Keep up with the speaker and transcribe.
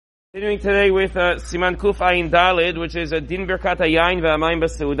Continuing today with Siman Kuf Ayin Dalid, which is a Din Birkat HaYayin VeHaMayim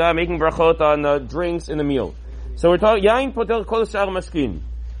B'Seuda, making brachot on drinks in the meal. So we're talking Yayin Potel Kol Shar Maskin.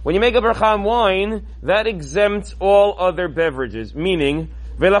 When you make a bracha on wine, that exempts all other beverages. Meaning,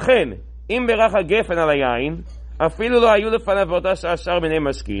 Velachen Im Beracha Gefen Al HaYayin Afilu Lo Hayu Lefanav B'Ota Shar Shar B'nei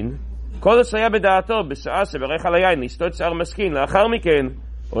Maskin Kol Shaya B'Da'ato B'Sha'ah Sheberech Al HaYayin Lishtot Shar Maskin La'achar Miken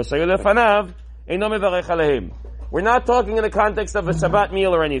O Shayu Lefanav Eino Mevarech Alehem. We're not talking in the context of a Shabbat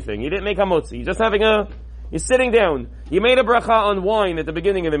meal or anything. You didn't make hamotzi. You're just you're sitting down. You made a bracha on wine at the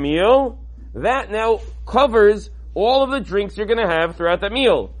beginning of the meal. That now covers all of the drinks you're going to have throughout that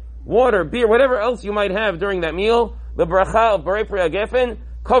meal. Water, beer, whatever else you might have during that meal, the bracha of Borei Pri HaGefen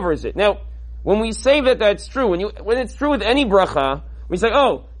covers it. Now, when we say that that's true, when it's true with any bracha, we say,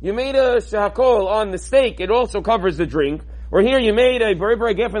 oh, you made a shahakol on the steak, it also covers the drink. Or here you made a Borei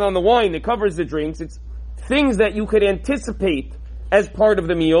Pri HaGefen on the wine, it covers the drinks. It's things that you could anticipate as part of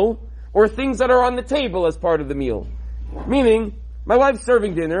the meal, or things that are on the table as part of the meal. Meaning, my wife's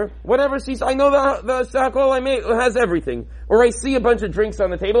serving dinner, whatever I know the shahakol I made has everything. Or I see a bunch of drinks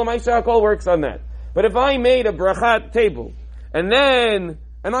on the table, my shahakol works on that. But if I made a brachat table, and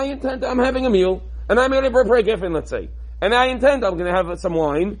I intend I'm having a meal, and I made a Borei Pri HaGefen, let's say, and I intend I'm going to have some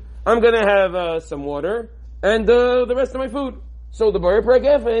wine, I'm going to have some water, and the rest of my food. So the Borei Pri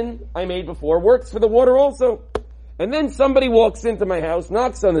HaGefen I made before works for the water also. And then somebody walks into my house,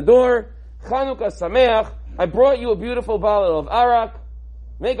 knocks on the door, Chanukah Sameach, I brought you a beautiful bottle of arak,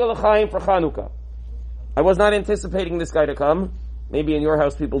 make a l'chaim for Chanukah. I was not anticipating this guy to come. Maybe in your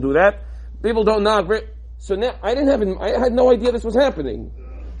house people do that. People don't knock. So now, I had no idea this was happening.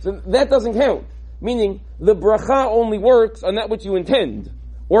 So that doesn't count. Meaning, the bracha only works on that which you intend,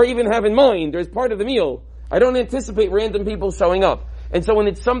 or even have in mind, as part of the meal. I don't anticipate random people showing up. And so when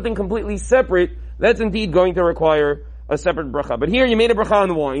it's something completely separate, that's indeed going to require a separate bracha. But here you made a bracha on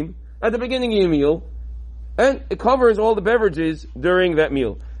the wine at the beginning of your meal, and it covers all the beverages during that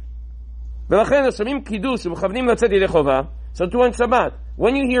meal. So too on Shabbat,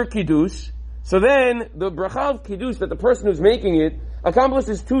 when you hear kiddush, so then the bracha of kiddush that the person who's making it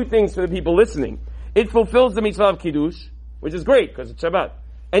accomplishes two things for the people listening. It fulfills the mitzvah of kiddush, which is great because it's Shabbat.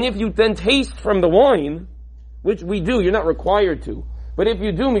 And if you then taste from the wine, which we do, you're not required to. But if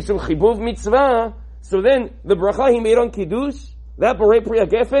you do, mishum chibuv mitzvah, so then the bracha he made on kiddush, that Borei Pri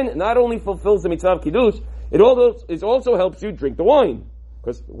HaGefen, not only fulfills the mitzvah of kiddush, it also helps you drink the wine.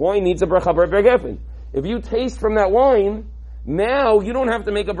 Because wine needs a bracha Borei Pri HaGefen. If you taste from that wine, now you don't have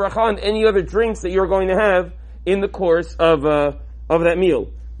to make a bracha on any other drinks that you're going to have in the course of that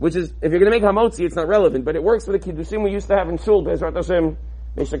meal. Which is, if you're going to make hamotzi, it's not relevant, but it works for the kiddushim we used to have in shul, Bezrat Hashem.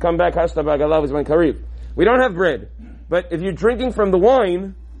 They should come back, Hashta B'Agalav is when Karib. We don't have bread. But if you're drinking from the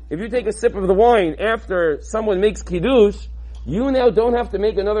wine, if you take a sip of the wine after someone makes kiddush, you now don't have to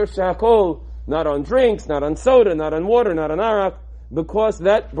make another shahakol, not on drinks, not on soda, not on water, not on arak, because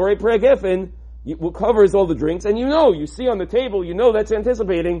that Borei Pri HaGefen covers all the drinks, and you see on the table, that's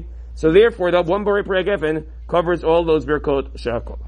anticipating, so therefore that one Borei Pri HaGefen covers all those birkot shahakol.